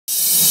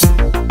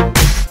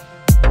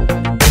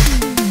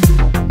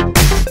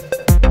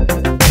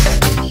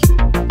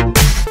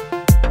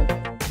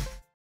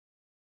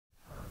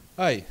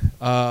Hi,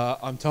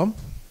 I'm Tom,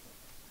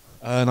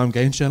 and I'm a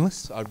games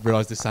journalist. I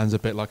realise this sounds a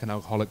bit like an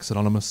Alcoholics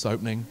Anonymous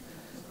opening,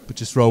 but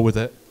just roll with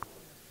it.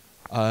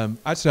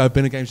 Actually, I've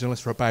been a games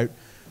journalist for about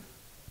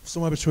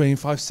somewhere between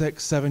 5,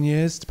 6, 7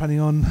 years,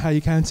 depending on how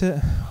you count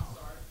it.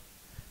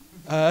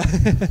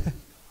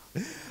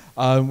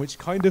 Which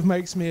kind of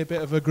makes me a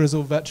bit of a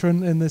grizzled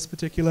veteran in this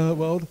particular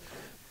world.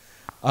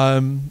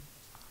 What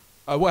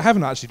I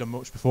haven't actually done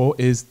much before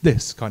is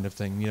this kind of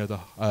thing,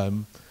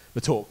 the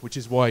talk, which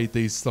is why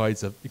these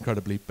slides are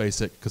incredibly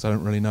basic, because I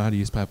don't really know how to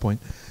use PowerPoint.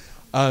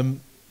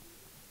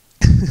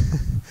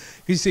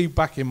 You see,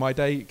 back in my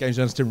day, games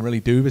journalists didn't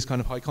really do this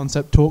kind of high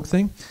concept talk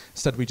thing.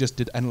 Instead, we just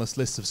did endless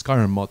lists of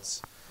Skyrim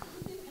mods.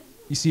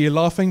 You see, you're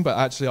laughing, but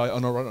actually I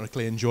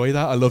unironically enjoy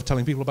that. I love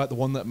telling people about the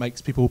one that makes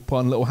people put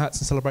on little hats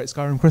and celebrate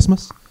Skyrim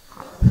Christmas.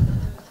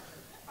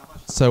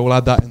 So we'll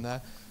add that in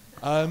there.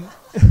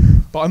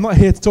 But I'm not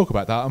here to talk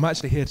about that. I'm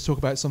actually here to talk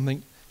about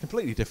something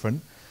completely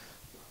different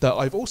that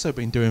I've also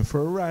been doing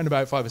for around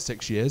about 5 or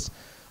 6 years,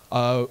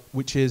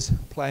 which is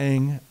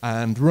playing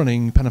and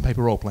running pen and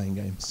paper role-playing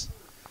games.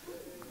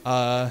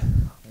 That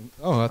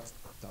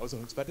was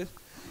unexpected.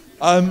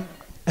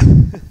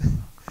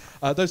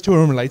 Those two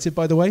are unrelated,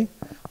 by the way.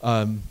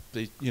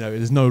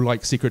 There's no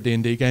secret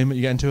D&D game that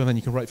you get into and then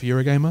you can write for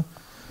Eurogamer.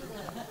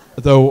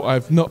 Though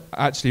I've not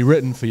actually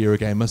written for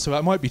Eurogamer, so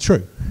that might be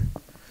true.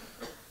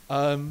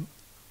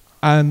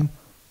 And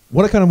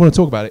what I kind of want to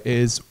talk about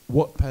is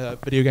what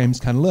video games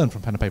can learn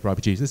from pen and paper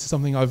RPGs. This is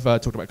something I've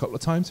talked about a couple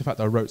of times. In fact,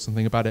 I wrote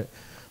something about it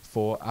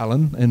for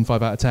Alan in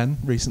 5 out of 10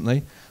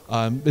 recently.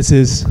 This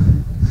is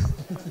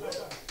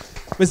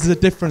a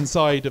different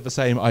side of the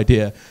same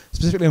idea.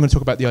 Specifically, I'm going to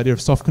talk about the idea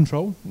of soft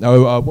control.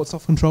 Now, what's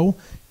soft control?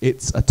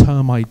 It's a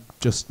term I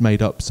just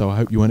made up, so I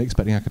hope you weren't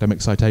expecting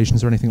academic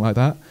citations or anything like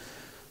that.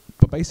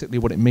 But basically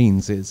what it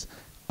means is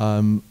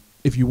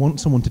if you want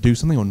someone to do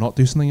something or not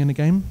do something in a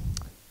game,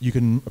 you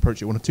can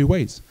approach it one of two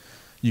ways.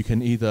 You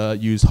can either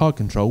use hard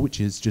control, which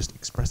is just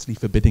expressly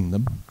forbidding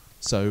them.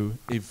 So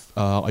if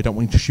I don't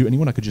want you to shoot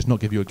anyone, I could just not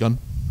give you a gun.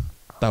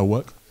 That'll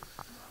work.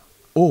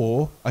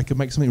 Or I could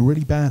make something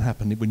really bad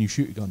happen when you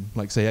shoot a gun,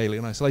 like say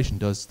Alien Isolation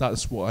does.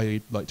 That's what I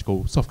like to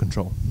call soft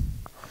control.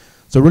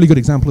 So a really good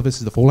example of this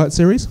is the Fallout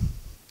series.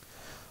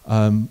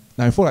 Now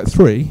in Fallout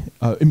 3,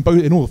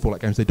 in all the Fallout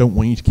games, they don't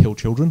want you to kill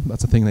children.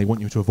 That's a thing they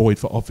want you to avoid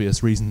for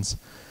obvious reasons.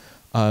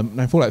 Now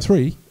in Fallout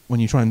 3,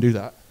 when you try and do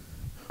that,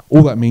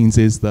 all that means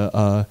is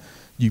that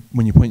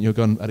when you point your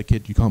gun at a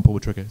kid, you can't pull the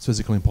trigger. It's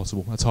physically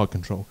impossible. That's hard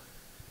control.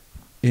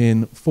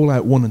 In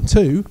Fallout 1 and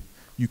 2,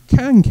 you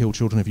can kill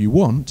children if you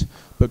want,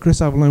 but Chris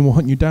Avalone will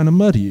hunt you down and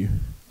murder you.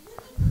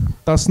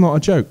 That's not a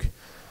joke.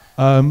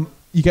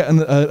 You get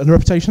a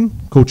reputation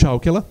called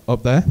Child Killer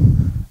up there.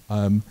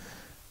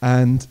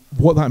 And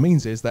what that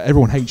means is that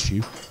everyone hates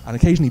you, and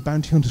occasionally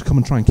bounty hunters come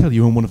and try and kill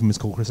you, and one of them is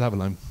called Chris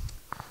Avalone,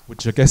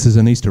 which I guess is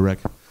an Easter egg.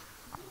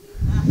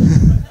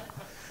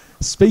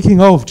 Speaking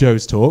of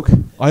Joe's talk,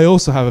 I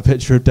also have a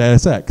picture of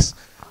Deus Ex.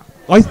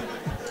 I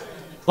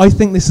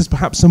think this is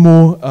perhaps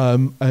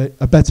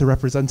a better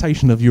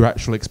representation of your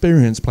actual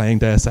experience playing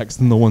Deus Ex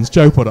than the ones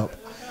Joe put up.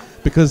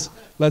 Because,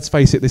 let's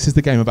face it, this is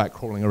the game about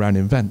crawling around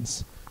in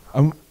vents.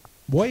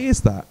 Why is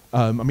that?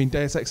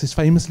 Deus Ex is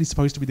famously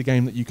supposed to be the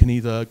game that you can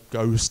either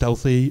go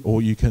stealthy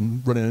or you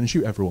can run in and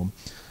shoot everyone.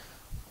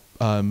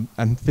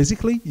 And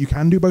physically, you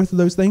can do both of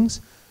those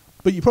things,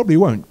 but you probably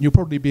won't. You'll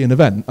probably be in an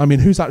event.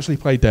 Who's actually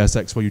played Deus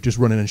Ex where you just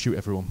run in and shoot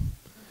everyone?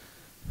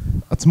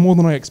 That's more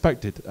than I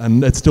expected,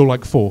 and it's still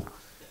like 4.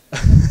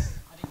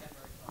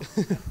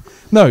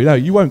 No,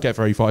 you won't get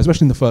very far,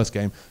 especially in the first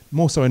game.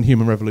 More so in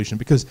Human Revolution,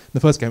 because in the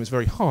first game it's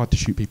very hard to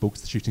shoot people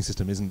because the shooting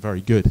system isn't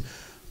very good.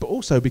 But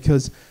also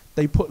because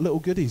they put little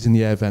goodies in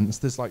the air vents.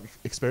 There's like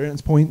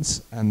experience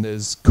points, and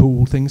there's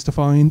cool things to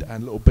find,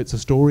 and little bits of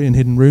story in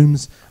hidden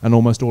rooms, and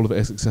almost all of it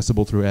is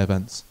accessible through air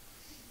vents.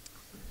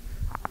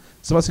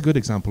 So that's a good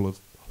example of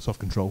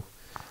soft control.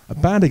 A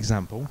bad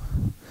example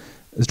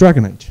is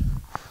Dragon Age.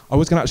 I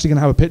was actually going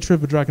to have a picture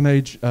of a Dragon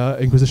Age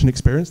Inquisition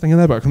experience thing in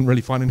there, but I couldn't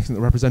really find anything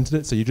that represented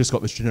it, so you just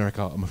got this generic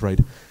art, I'm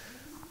afraid.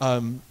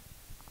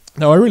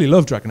 Now, I really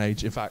love Dragon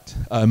Age, in fact.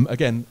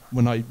 Again,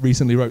 when I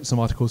recently wrote some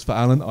articles for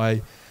Alan,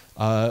 I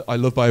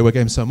love BioWare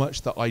games so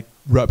much that I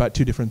wrote about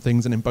 2 different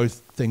things, and in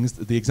both things,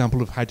 the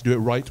example of how to do it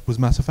right was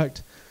Mass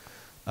Effect.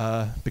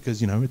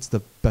 Because, it's the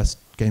best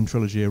game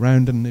trilogy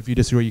around, and if you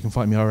disagree, you can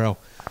fight me IRL.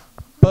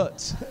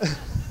 But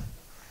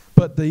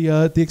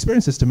the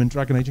experience system in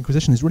Dragon Age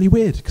Inquisition is really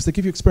weird, because they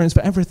give you experience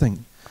for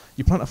everything.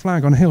 You plant a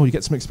flag on a hill, you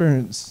get some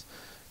experience.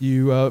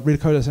 You read a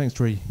Codex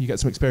tree, you get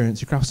some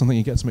experience. You craft something,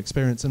 you get some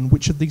experience. And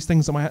which of these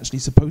things am I actually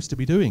supposed to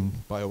be doing,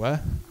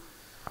 BioWare?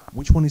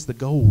 Which one is the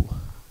goal?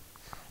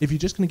 If you're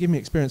just going to give me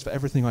experience for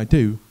everything I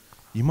do,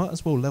 you might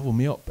as well level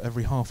me up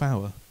every half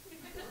hour.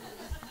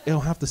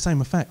 It'll have the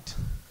same effect.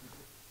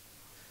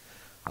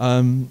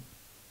 Now,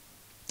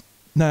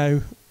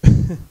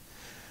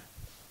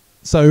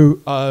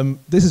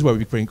 this is where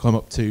we come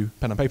up to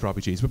pen and paper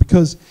RPGs. But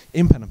because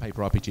in pen and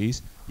paper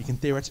RPGs, you can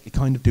theoretically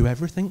kind of do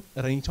everything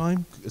at any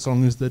time, as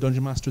long as the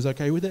dungeon master is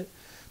okay with it.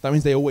 That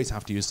means they always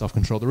have to use soft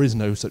control. There is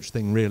no such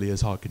thing really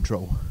as hard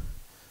control.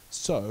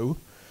 So,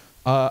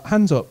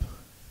 hands up,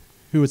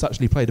 who has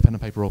actually played a pen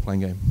and paper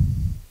role-playing game?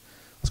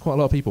 That's quite a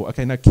lot of people.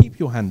 Okay, now keep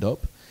your hand up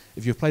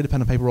if you've played a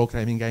pen and paper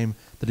role-playing game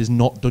that is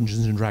not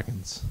Dungeons and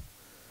Dragons.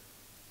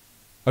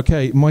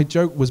 Okay, my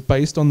joke was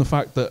based on the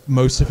fact that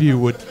most of you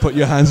would put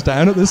your hands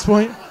down at this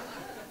point.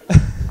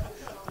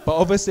 But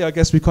obviously, I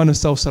guess we kind of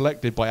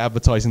self-selected by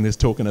advertising this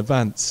talk in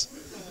advance.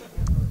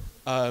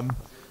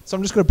 So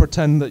I'm just going to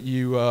pretend that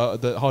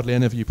that hardly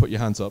any of you put your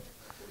hands up.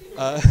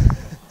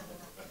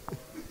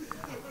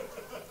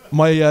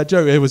 My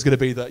joke here was going to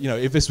be that,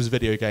 if this was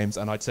video games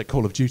and I'd said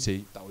Call of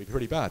Duty, that would be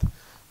pretty bad.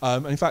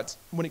 And in fact,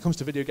 when it comes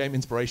to video game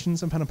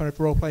inspirations and pen and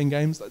paper role-playing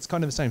games, that's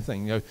kind of the same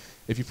thing.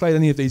 If you've played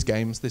any of these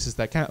games, this is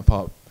their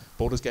counterpart.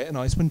 Baldur's Gate and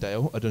Icewind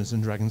Dale are Dungeons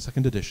and Dragons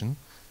 2nd edition.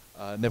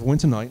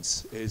 Neverwinter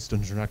Nights is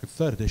Dungeons and Dragons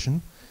 3rd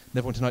edition.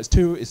 Neverwinter Nights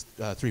 2 is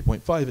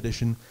 3.5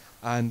 edition.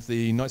 And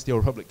the Knights of the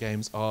Old Republic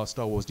games are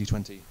Star Wars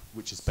D20,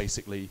 which is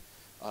basically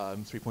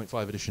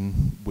 3.5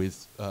 edition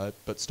with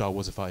but Star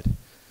Warsified.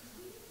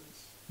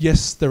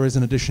 Yes, there is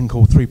an edition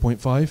called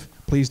 3.5.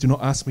 Please do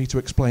not ask me to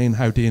explain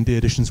how D&D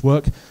editions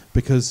work,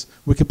 because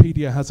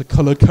Wikipedia has a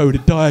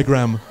color-coded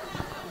diagram.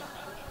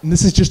 And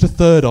this is just a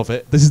third of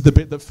it. This is the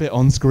bit that fit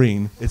on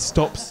screen. It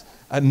stops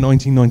at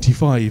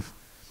 1995.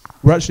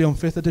 We're actually on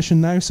 5th edition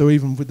now, so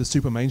even with the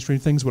super mainstream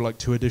things, we're like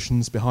 2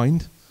 editions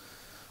behind.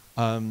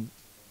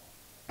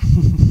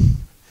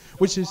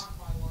 Which is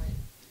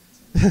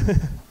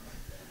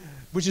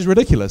which is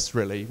ridiculous,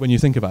 really, when you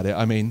think about it.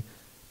 I mean,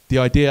 the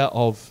idea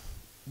of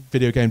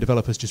video game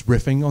developers just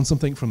riffing on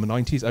something from the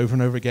 90s over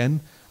and over again.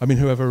 I mean,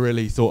 whoever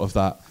really thought of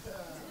that?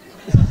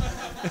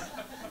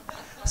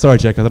 Sorry,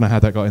 Jake, I don't know how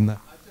that got in there.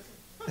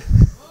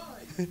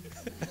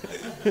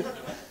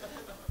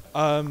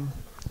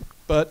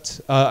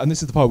 And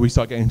this is the part where we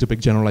start getting into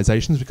big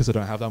generalizations because I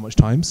don't have that much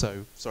time,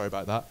 so sorry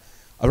about that.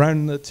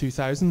 Around the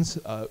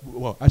 2000s,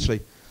 well,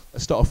 actually,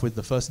 let's start off with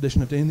the 1st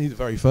edition of D&D, the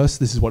very first.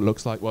 This is what it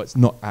looks like. Well, it's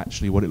not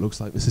actually what it looks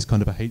like. This is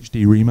kind of a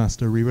HD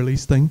remaster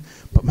re-release thing.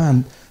 But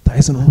man, that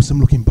is an awesome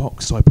looking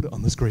box, so I put it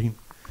on the screen.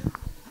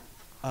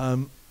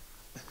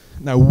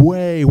 Now,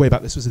 way, way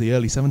back, this was in the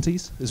early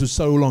 70s. This was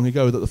so long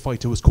ago that the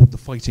fighter was called the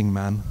Fighting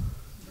Man.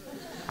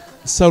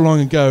 So long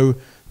ago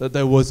that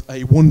there was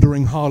a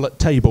wandering harlot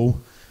table,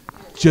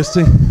 just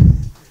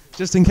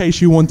in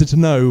case you wanted to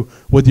know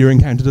whether you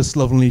encountered a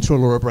slovenly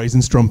troll or a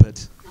brazen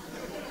strumpet.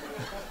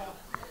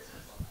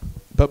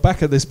 But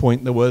back at this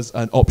point, there was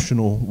an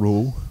optional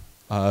rule,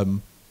 not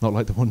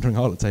like the wandering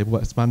harlot table,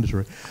 that's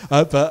mandatory.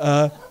 But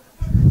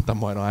that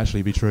might not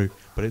actually be true,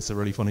 but it's a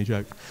really funny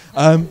joke.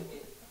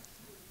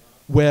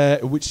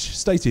 Which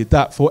stated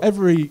that for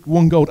every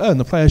 1 gold earned,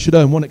 the player should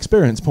earn 1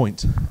 experience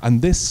point.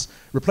 And this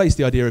replaced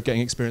the idea of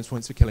getting experience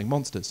points for killing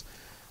monsters.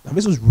 Now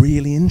this was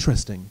really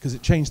interesting, because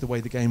it changed the way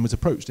the game was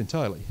approached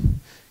entirely.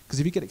 Because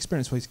if you get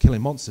experience points for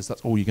killing monsters,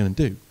 that's all you're going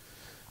to do.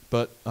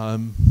 But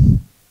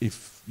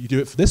if you do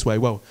it for this way,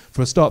 well,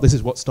 for a start, this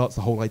is what starts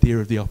the whole idea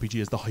of the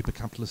RPG as the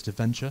hyper-capitalist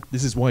adventure.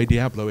 This is why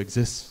Diablo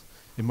exists,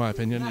 in my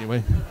opinion,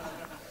 anyway.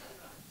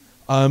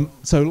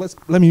 So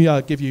let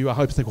me give you a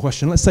hypothetical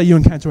question. Let's say you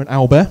encounter an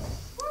owlbear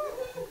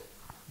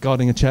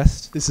guarding a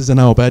chest. This is an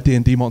owlbear.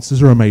 D&D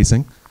monsters are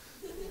amazing.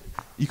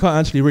 You can't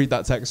actually read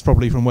that text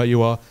probably from where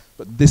you are,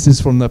 but this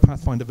is from the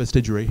Pathfinder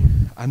Vestigiary,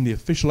 and the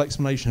official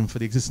explanation for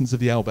the existence of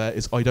the owlbear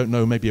is, I don't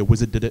know, maybe a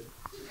wizard did it.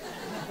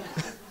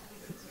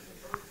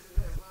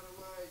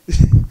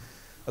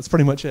 That's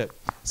pretty much it.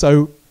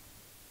 So,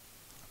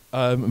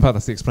 in fact,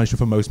 that's the explanation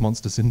for most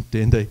monsters in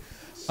D&D.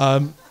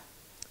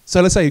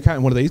 So let's say you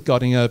count one of these,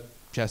 guarding a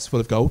chest full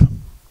of gold.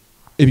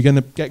 If you're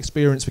going to get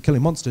experience for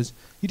killing monsters,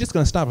 you're just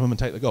going to stab them and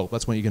take the gold.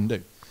 That's what you're going to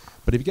do.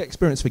 But if you get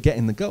experience for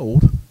getting the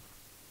gold,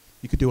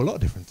 you could do a lot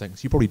of different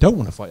things. You probably don't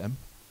want to fight him,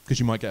 because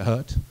you might get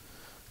hurt.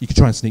 You could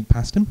try and sneak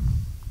past him.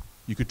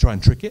 You could try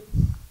and trick it.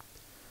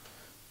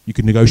 You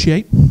could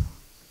negotiate.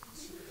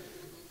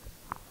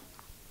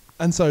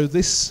 And so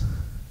this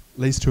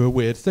leads to a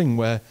weird thing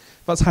where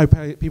that's how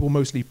people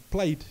mostly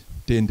played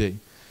D&D,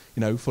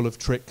 full of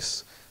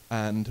tricks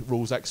and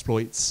rules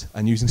exploits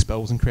and using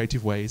spells in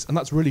creative ways. And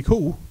that's really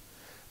cool,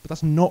 but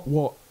that's not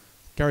what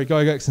Gary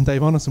Gygax and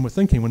Dave Arneson were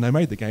thinking when they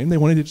made the game. They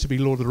wanted it to be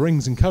Lord of the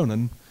Rings and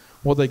Conan.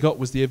 What they got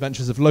was the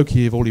adventures of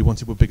Loki if all he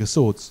wanted were bigger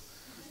swords.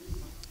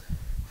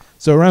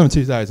 So around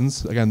the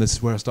 2000s, again, this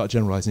is where I start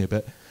generalizing a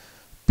bit,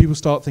 people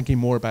start thinking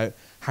more about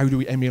how do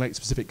we emulate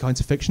specific kinds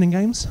of fiction in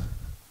games.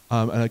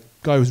 And a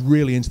guy who's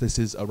really into this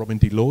is Robin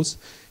D. Laws.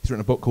 He's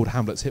written a book called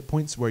Hamlet's Hit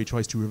Points, where he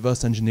tries to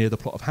reverse engineer the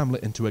plot of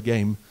Hamlet into a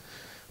game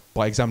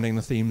by examining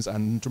the themes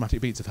and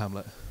dramatic beats of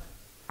Hamlet.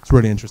 It's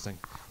really interesting.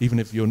 Even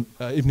if you're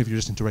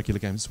just into regular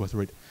games, it's worth a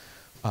read.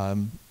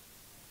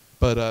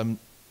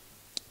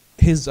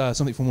 Here's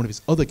something from one of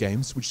his other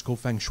games, which is called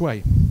Feng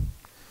Shui.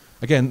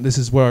 Again, this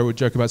is where I would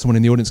joke about someone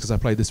in the audience, because I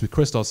played this with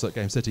Christos at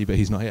Game City, but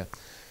he's not here.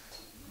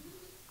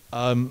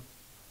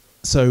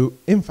 So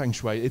in Feng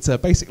Shui, it's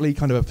basically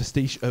kind of a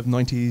pastiche of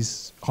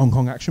 90s Hong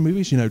Kong action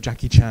movies,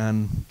 Jackie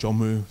Chan, John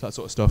Woo, that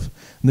sort of stuff.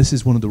 And this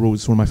is one of the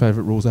rules, one of my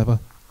favorite rules ever.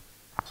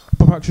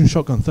 Pump action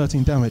shotgun,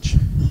 13 damage.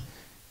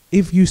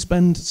 If you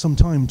spend some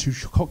time to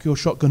cock your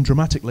shotgun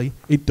dramatically,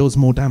 it does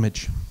more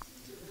damage.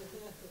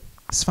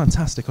 It's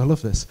fantastic, I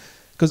love this.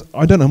 Because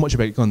I don't know much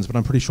about guns, but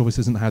I'm pretty sure this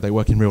isn't how they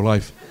work in real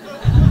life.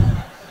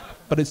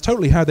 But it's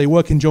totally how they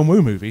work in John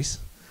Woo movies.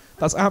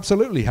 That's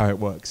absolutely how it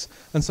works.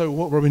 And so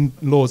what Robin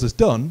Laws has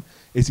done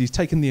is he's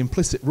taken the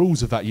implicit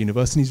rules of that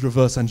universe and he's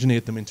reverse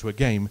engineered them into a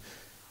game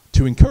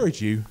to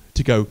encourage you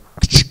to go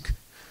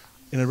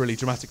in a really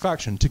dramatic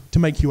fashion, to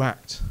make you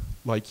act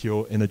like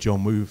you're in a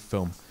John Woo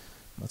film.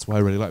 That's why I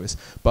really like this.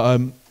 But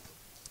I'm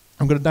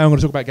going to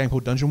talk about a game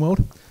called Dungeon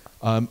World.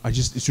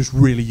 It's just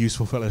really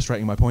useful for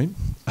illustrating my point.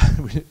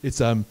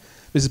 This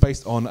is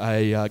based on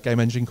a game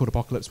engine called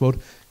Apocalypse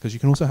World, because you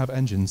can also have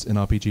engines in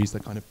RPGs.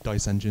 They're kind of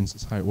dice engines.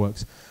 That's how it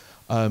works.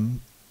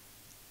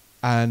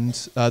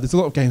 There's a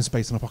lot of games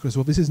based on Apocalypse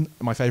World. This isn't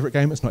my favorite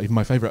game. It's not even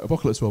my favorite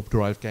Apocalypse World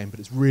derived game, but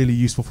it's really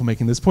useful for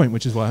making this point,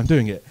 which is why I'm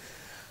doing it.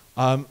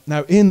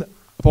 Now, in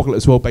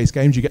Apocalypse World based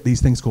games, you get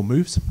these things called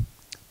moves,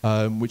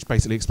 which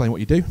basically explain what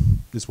you do.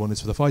 This one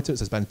is for the fighter. It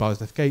says bend bars,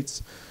 lift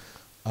gates.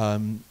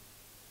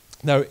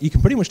 Now, you can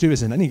pretty much do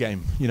this in any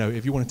game. You know,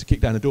 if you wanted to kick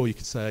down a door, you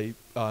could say,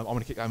 I'm going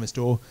to kick down this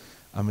door.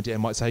 And the DM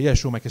might say, yeah,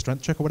 sure, make a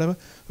strength check or whatever.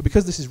 But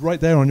because this is right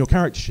there on your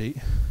character sheet,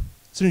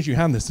 as soon as you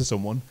hand this to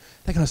someone,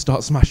 they're going to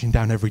start smashing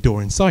down every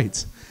door in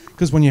sight.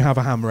 Because when you have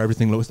a hammer,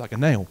 everything looks like a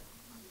nail.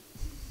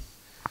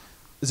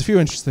 There's a few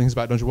interesting things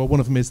about Dungeon World. One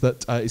of them is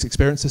that its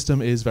experience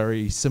system is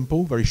very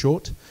simple, very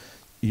short.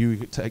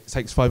 It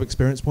takes 5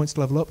 experience points to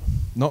level up.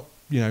 Not,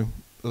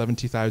 11,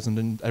 2,000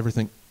 and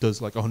everything does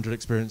like 100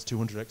 experience,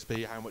 200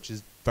 XP. How much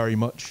is very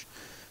much?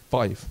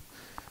 5.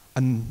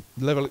 And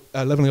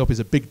leveling up is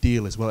a big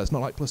deal as well. It's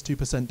not like plus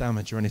 2%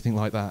 damage or anything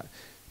like that.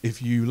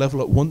 If you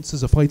level up once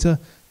as a fighter,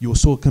 your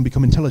sword can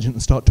become intelligent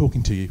and start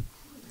talking to you.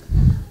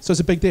 So it's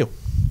a big deal.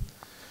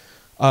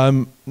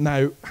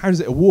 Now, how does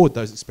it award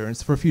those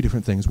experience? For a few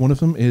different things. One of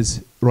them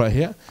is right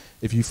here.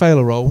 If you fail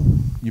a roll,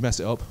 you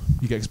mess it up,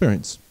 you get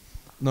experience.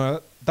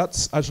 Now,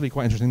 that's actually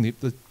quite interesting.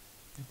 The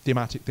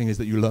thematic thing is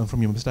that you learn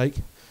from your mistake.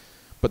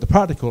 But the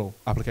practical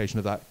application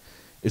of that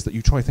is that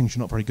you try things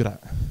you're not very good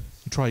at.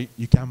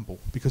 You gamble,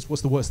 because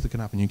what's the worst that can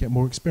happen? You get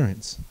more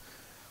experience.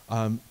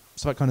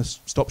 So that kind of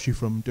stops you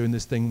from doing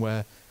this thing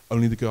where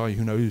only the guy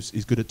who knows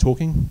is good at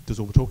talking does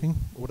all the talking,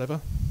 or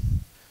whatever.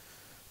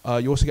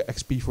 You also get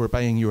XP for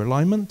obeying your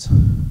alignment.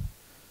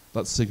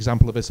 That's an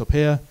example of this up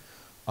here.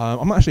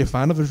 I'm not actually a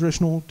fan of the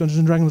traditional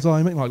Dungeons & Dragons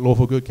alignment, like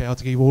lawful good,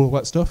 chaotic evil, all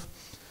that stuff.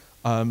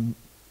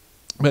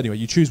 But anyway,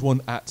 you choose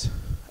one at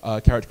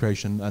character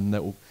creation, and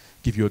that will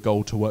give you a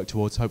goal to work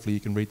towards. Hopefully you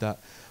can read that.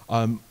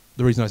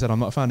 The reason I said I'm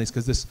not a fan is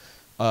because this,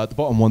 the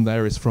bottom one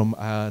there is from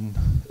a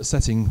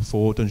setting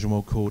for Dungeon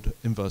World called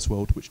Inverse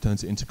World, which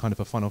turns it into kind of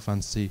a Final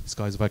Fantasy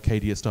Skies of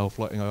Arcadia-style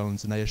floating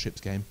islands and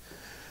airships game.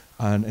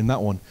 And in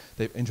that one,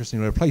 they've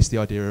interestingly replaced the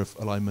idea of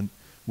alignment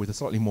with a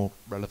slightly more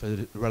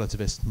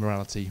relativist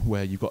morality,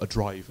 where you've got a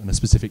drive and a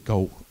specific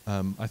goal.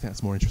 I think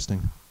that's more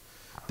interesting.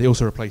 They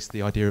also replaced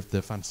the idea of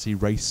the fantasy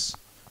race,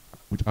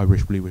 which I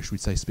really wish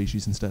we'd say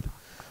species instead,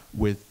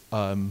 with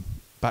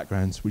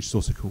backgrounds, which is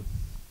also cool.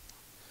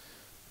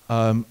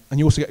 And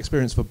you also get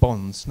experience for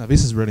bonds. Now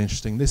this is really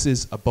interesting. This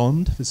is a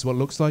bond. This is what it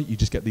looks like. You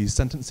just get these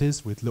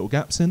sentences with little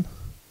gaps in,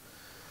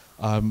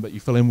 but you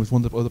fill in with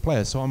one of the other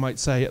players. So I might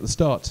say at the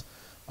start,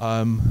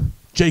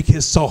 Jake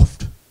is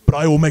soft, but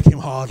I will make him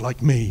hard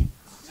like me.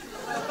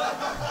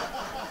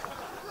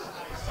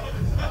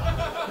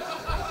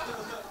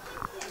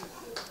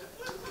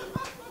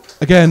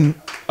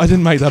 Again, I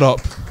didn't make that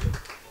up.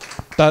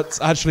 That's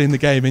actually in the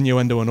game,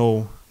 innuendo and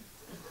all.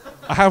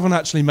 I haven't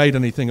actually made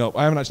anything up.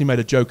 I haven't actually made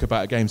a joke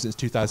about a game since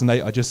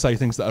 2008. I just say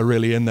things that are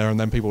really in there and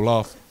then people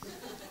laugh.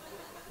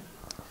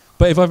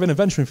 But if I've been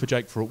adventuring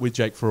with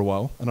Jake for a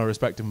while and I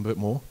respect him a bit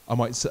more, I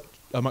might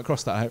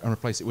cross that out and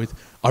replace it with,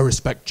 I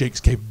respect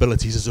Jake's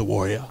capabilities as a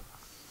warrior.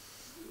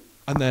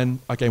 And then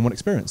I gain 1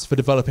 experience for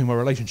developing my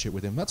relationship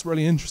with him. That's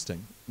really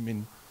interesting. I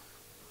mean,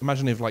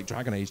 imagine if like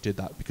Dragon Age did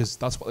that, because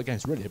that's what the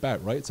game's really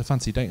about, right? It's a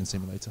fancy dating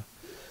simulator.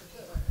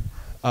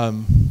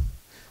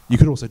 You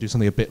could also do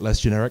something a bit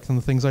less generic than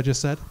the things I just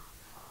said.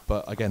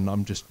 But again,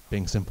 I'm just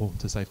being simple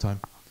to save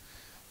time.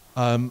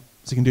 So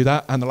you can do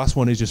that. And the last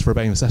one is just for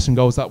obeying the session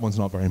goals. That one's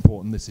not very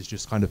important. This is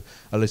just kind of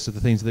a list of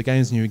the themes of the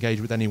games, and you engage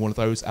with any one of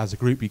those as a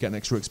group, you get an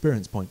extra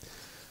experience point.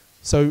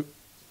 So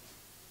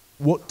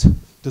what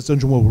does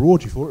Dungeon World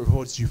reward you for? It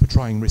rewards you for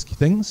trying risky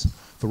things,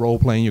 for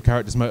role-playing your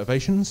character's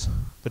motivations,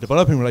 for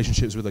developing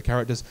relationships with the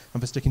characters,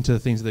 and for sticking to the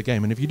themes of the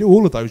game. And if you do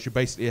all of those, you're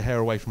basically a hair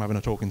away from having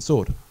a talking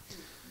sword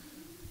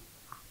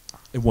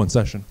in one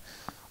session.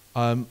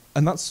 And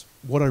that's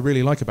what I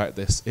really like about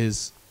this,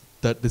 is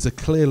that there's a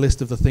clear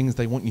list of the things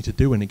they want you to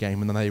do in a game,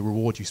 and then they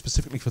reward you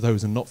specifically for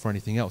those and not for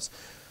anything else.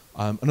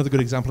 Another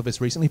good example of this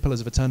recently,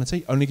 Pillars of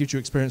Eternity, only gives you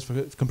experience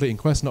for completing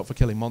quests, not for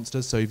killing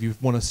monsters. So if you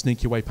want to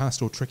sneak your way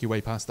past or trick your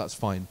way past, that's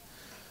fine.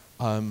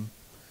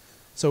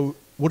 So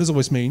what does all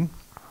this mean?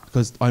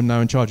 Because I'm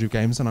now in charge of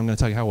games, and I'm going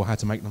to tell you how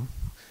to make them.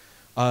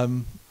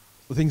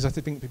 the things I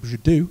think people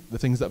should do, the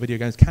things that video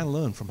games can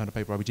learn from pen and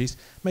paper RPGs,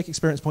 make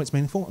experience points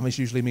meaningful, and this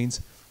usually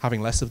means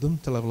having less of them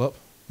to level up,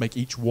 make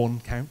each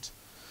one count.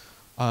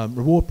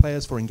 Reward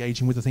players for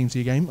engaging with the themes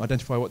of your game,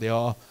 identify what they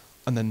are,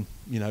 and then,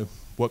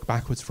 work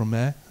backwards from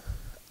there.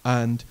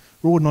 And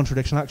reward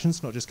non-traditional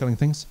actions, not just killing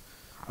things.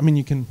 I mean,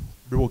 you can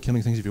reward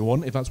killing things if you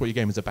want, if that's what your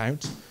game is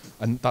about,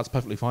 and that's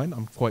perfectly fine.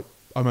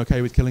 I'm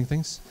okay with killing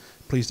things.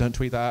 Please don't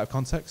tweet that out of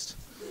context.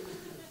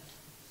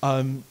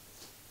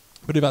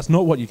 But if that's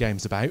not what your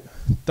game's about,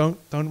 don't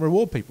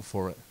reward people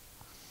for it.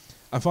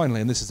 And finally,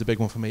 and this is a big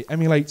one for me,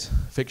 emulate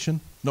fiction,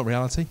 not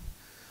reality.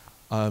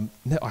 I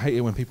hate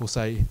it when people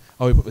say,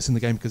 oh, we put this in the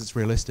game because it's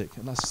realistic.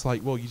 And that's just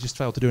like, well, you just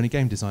failed to do any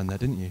game design there,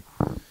 didn't you?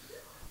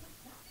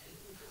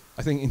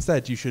 I think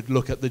instead you should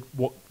look at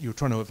what you're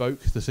trying to evoke,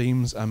 the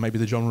themes, and maybe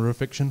the genre of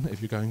fiction,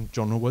 if you're going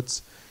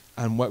genre-wards,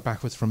 and work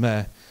backwards from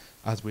there,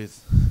 as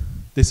with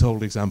this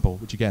old example,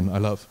 which again, I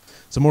love.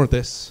 So more of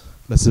this,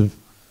 less of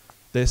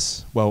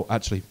this, well,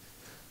 actually,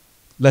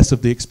 less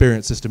of the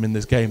experience system in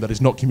this game that is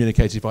not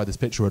communicated by this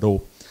picture at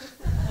all.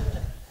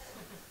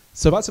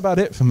 So that's about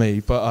it for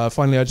me, but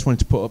finally I just wanted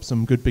to put up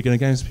some good beginner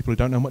games for people who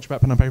don't know much about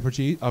pen and paper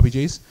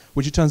RPGs,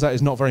 which it turns out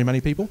is not very many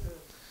people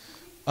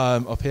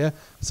up here.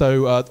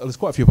 So there's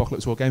quite a few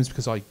Apocalypse War games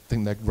because I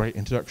think they're great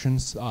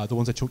introductions. The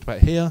ones I talked about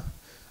here,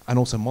 and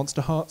also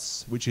Monster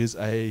Hearts, which is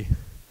a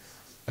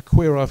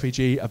queer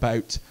RPG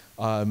about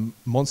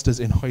monsters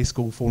in high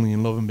school falling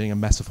in love and being a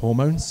mess of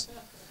hormones.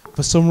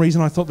 For some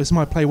reason, I thought this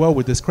might play well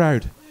with this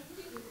crowd.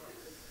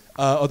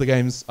 Other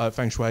games,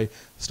 Feng Shui.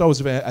 Star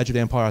Wars Edge of the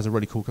Empire has a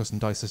really cool custom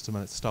dice system,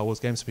 and it's a Star Wars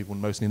game, so people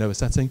mostly know the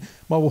setting.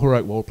 Marvel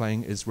Heroic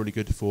Role-Playing is really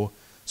good for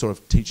sort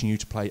of teaching you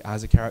to play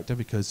as a character,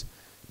 because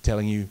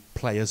telling you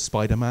play as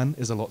Spider-Man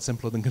is a lot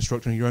simpler than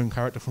constructing your own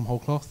character from whole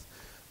cloth.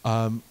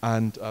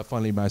 And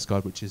finally, Mouse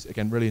Guard, which is,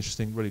 again, really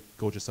interesting, really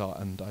gorgeous art,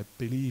 and I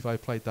believe I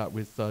played that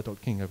with Dr.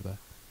 King over there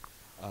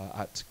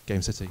at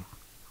Game City.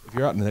 If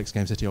you're out in the next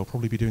Game City, I'll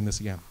probably be doing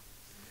this again.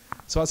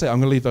 So that's it. I'm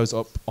going to leave those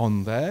up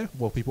on there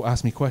while people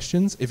ask me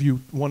questions. If you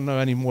want to know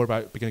any more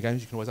about beginner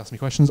games, you can always ask me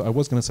questions. I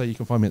was going to say you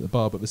can find me at the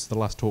bar, but this is the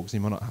last talk, so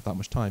you might not have that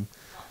much time.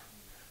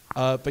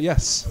 But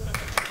yes.